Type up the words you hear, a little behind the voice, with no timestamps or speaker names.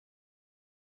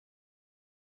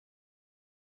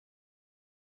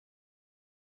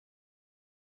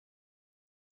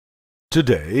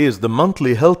Today is the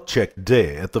monthly health check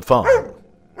day at the farm.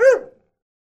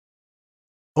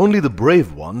 Only the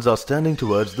brave ones are standing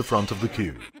towards the front of the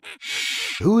queue.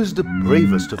 Who is the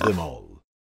bravest of them all?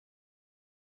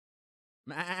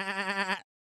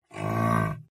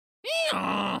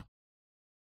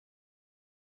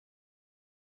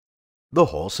 The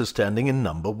horse is standing in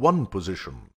number 1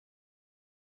 position.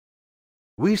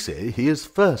 We say he is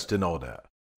first in order.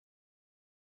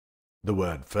 The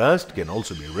word first can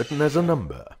also be written as a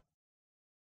number.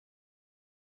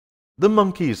 The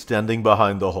monkey is standing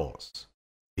behind the horse.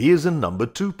 He is in number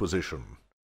 2 position.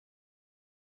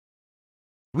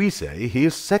 We say he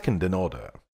is second in order.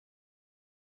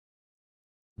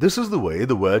 This is the way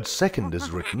the word second is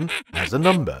written as a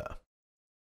number.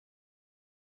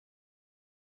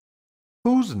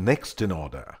 Who's next in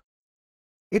order?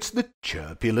 It's the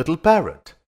chirpy little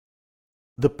parrot.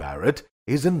 The parrot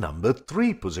is in number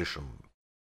 3 position.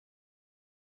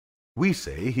 We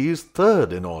say he is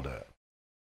third in order.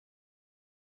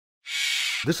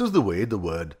 This is the way the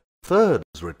word third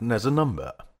is written as a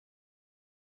number.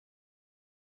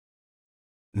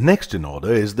 Next in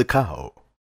order is the cow.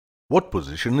 What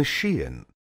position is she in?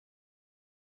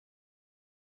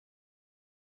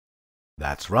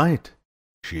 That's right.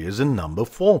 She is in number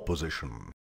 4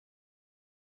 position.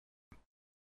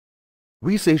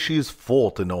 We say she is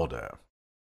fourth in order.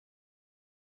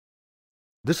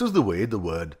 This is the way the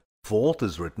word fourth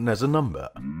is written as a number.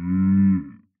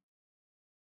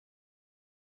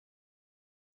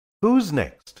 Who's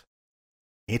next?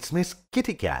 It's Miss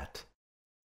Kitty Cat.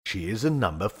 She is in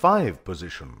number 5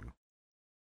 position.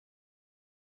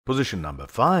 Position number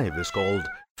 5 is called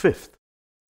fifth.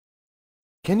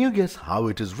 Can you guess how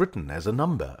it is written as a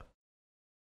number?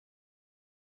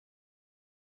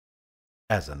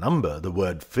 As a number, the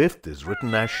word fifth is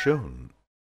written as shown.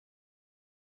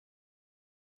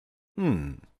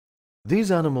 These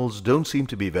animals don't seem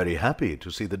to be very happy to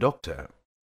see the doctor.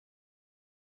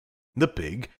 The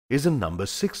pig is in number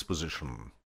 6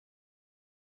 position.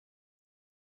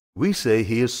 We say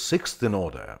he is sixth in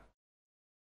order.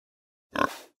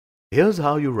 Here's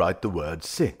how you write the word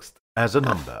sixth as a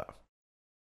number.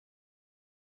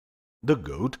 The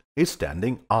goat is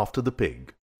standing after the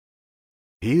pig.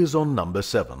 He is on number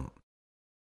 7.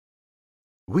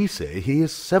 We say he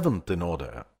is seventh in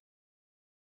order.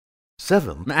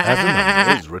 Seventh as a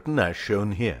number is written as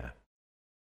shown here.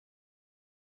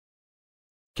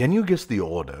 Can you guess the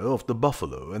order of the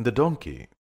buffalo and the donkey?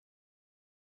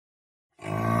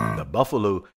 The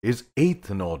buffalo is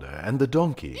 8th in order and the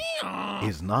donkey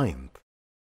is 9th.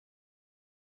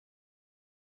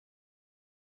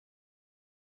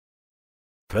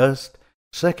 First,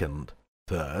 second,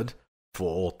 third,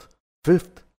 fourth,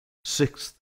 fifth,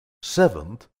 sixth,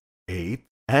 seventh, 8th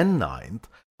and 9th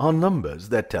are numbers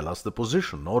that tell us the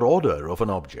position or order of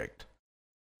an object.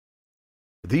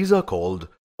 These are called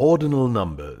ordinal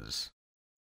numbers.